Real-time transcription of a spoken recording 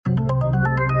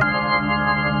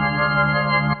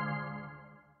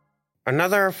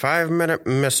Another 5-minute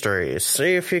mystery.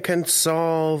 See if you can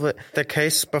solve the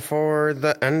case before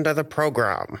the end of the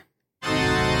program.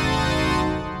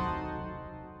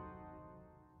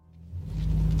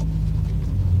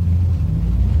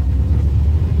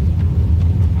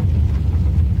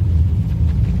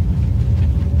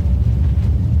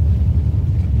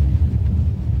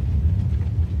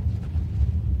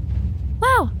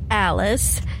 Wow,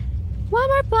 Alice. One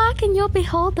more block and you'll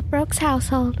behold the Brooks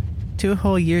household. 2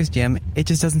 whole years, Jim. It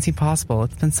just doesn't seem possible.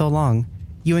 It's been so long.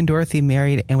 You and Dorothy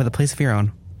married and with a place of your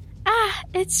own. Ah,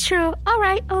 it's true. All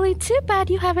right, only too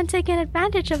bad you haven't taken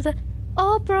advantage of the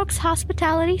old Brooks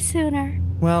hospitality sooner.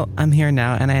 Well, I'm here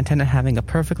now, and I intend on having a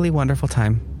perfectly wonderful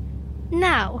time.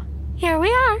 Now, here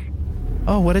we are.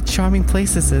 Oh, what a charming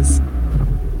place this is.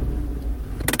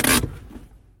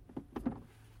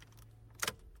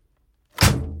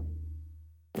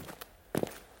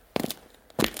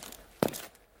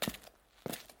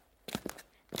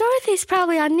 Dorothy's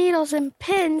probably on needles and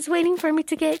pins waiting for me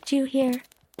to get you here.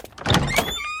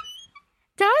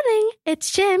 Darling,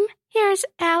 it's Jim. Here's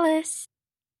Alice.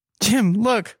 Jim,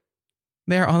 look!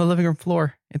 There on the living room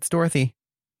floor. It's Dorothy.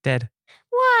 Dead.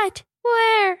 What?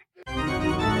 Where?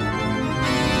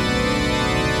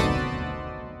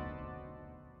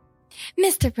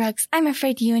 Mr. Brooks, I'm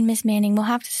afraid you and Miss Manning will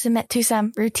have to submit to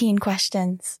some routine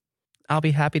questions. I'll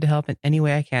be happy to help in any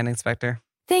way I can, Inspector.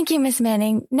 Thank you, Miss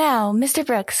Manning. Now, Mr.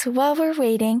 Brooks, while we're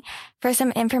waiting for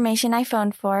some information I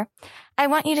phoned for, I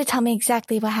want you to tell me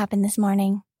exactly what happened this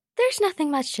morning. There's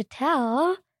nothing much to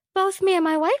tell. Both me and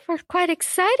my wife were quite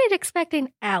excited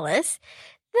expecting Alice,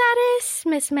 that is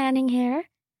Miss Manning here,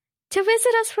 to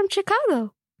visit us from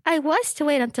Chicago. I was to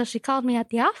wait until she called me at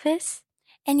the office.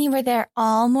 And you were there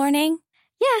all morning?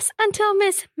 Yes, until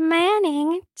Miss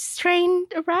Manning's train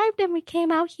arrived and we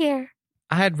came out here.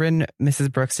 I had written Mrs.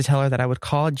 Brooks to tell her that I would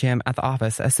call Jim at the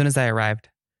office as soon as I arrived.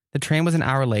 The train was an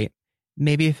hour late.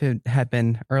 Maybe if it had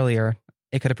been earlier,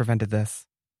 it could have prevented this.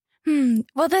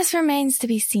 Well, this remains to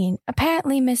be seen.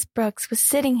 Apparently, Miss Brooks was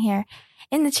sitting here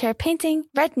in the chair painting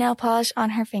red nail polish on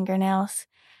her fingernails.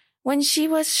 When she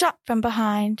was shot from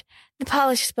behind, the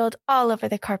polish spilled all over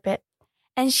the carpet,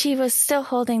 and she was still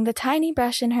holding the tiny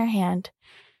brush in her hand.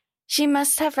 She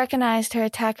must have recognized her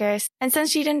attackers, and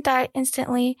since she didn't die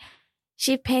instantly,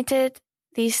 she painted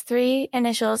these 3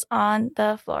 initials on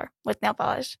the floor with nail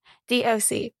polish.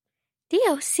 DOC.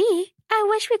 DOC? I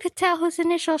wish we could tell whose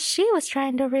initials she was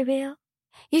trying to reveal.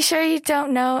 You sure you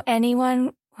don't know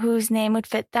anyone whose name would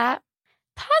fit that?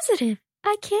 Positive.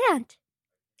 I can't.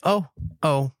 Oh.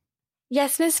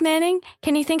 Yes, Miss Manning?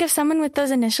 Can you think of someone with those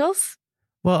initials?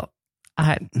 Well,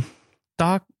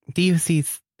 Doc,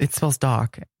 DUC, it spells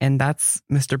Doc, and that's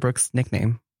Mr. Brooks'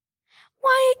 nickname.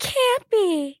 Why, it can't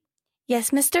be.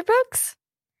 Yes, Mr. Brooks?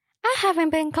 I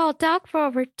haven't been called Doc for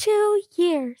over 2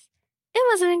 years. It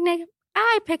was a nickname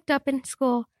I picked up in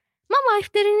school. My wife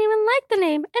didn't even like the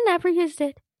name and never used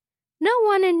it. No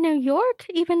one in New York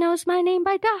even knows my name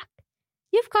by Doc.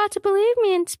 You've got to believe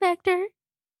me, Inspector.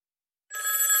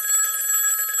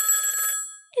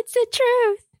 It's the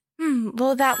truth.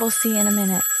 Well, that we'll see in a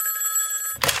minute.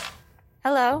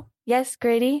 Hello? Yes,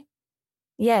 Grady?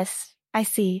 Yes, I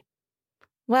see.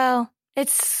 Well,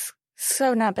 it's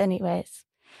sewn up anyways.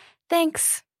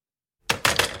 Thanks.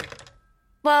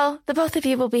 Well, the both of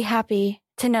you will be happy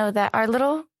to know that our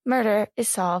little murder is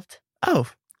solved. Oh,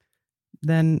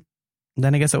 then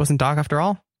I guess it wasn't Doc after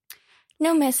all?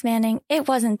 No, Miss Manning, it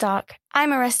wasn't Doc.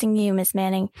 I'm arresting you, Miss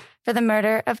Manning, for the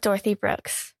murder of Dorothy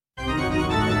Brooks.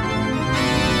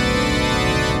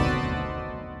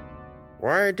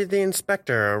 Why did the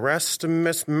inspector arrest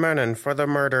Miss Manning for the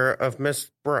murder of Miss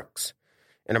Brooks?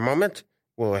 In a moment,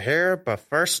 we'll hear, but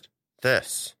first,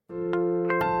 this.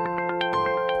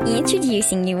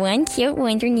 Introducing the One Cute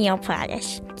Wonder Nail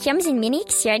Polish. Comes in many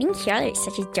exciting colors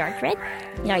such as dark red,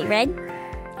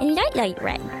 and light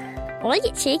red. All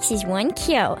it takes is 1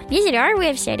 cue. Visit our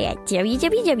website at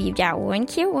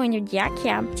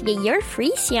www.onecuteWonder.com to get your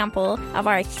free sample of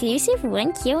our exclusive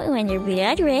 1 Cute Wonder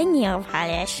Blood Red Nail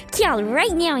Polish. Call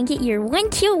right now and get your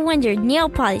 1 Cute Wonder Nail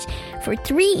Polish for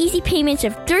 3 easy payments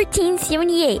of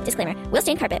 $13.78. Disclaimer, will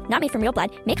stain carpet, not made from real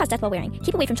blood, may cause death while wearing.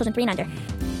 Keep away from children 3 and under.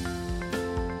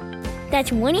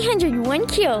 That's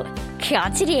 1-800-1-CUTE.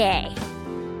 Call today.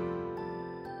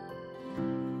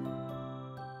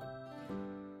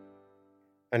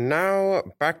 And now,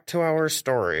 back to our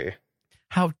story.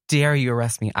 How dare you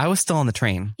arrest me? I was still on the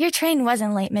train. Your train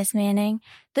wasn't late, Miss Manning.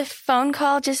 The phone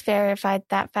call just verified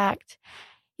that fact.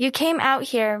 You came out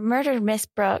here, murdered Miss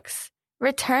Brooks,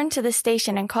 returned to the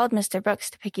station and called Mr. Brooks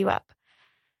to pick you up.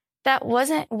 That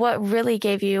wasn't what really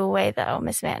gave you away, though,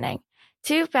 Miss Manning.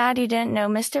 Too bad you didn't know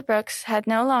Mr. Brooks had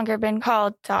no longer been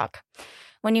called Doc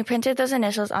when you printed those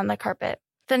initials on the carpet.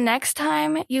 The next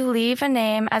time you leave a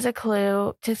name as a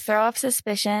clue to throw off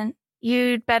suspicion,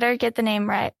 you'd better get the name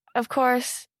right. Of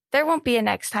course, there won't be a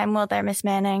next time, will there, Miss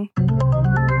Manning?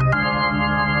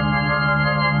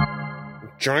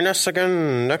 Join us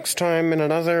again next time in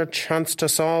another chance to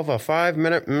solve a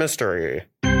 5-minute mystery.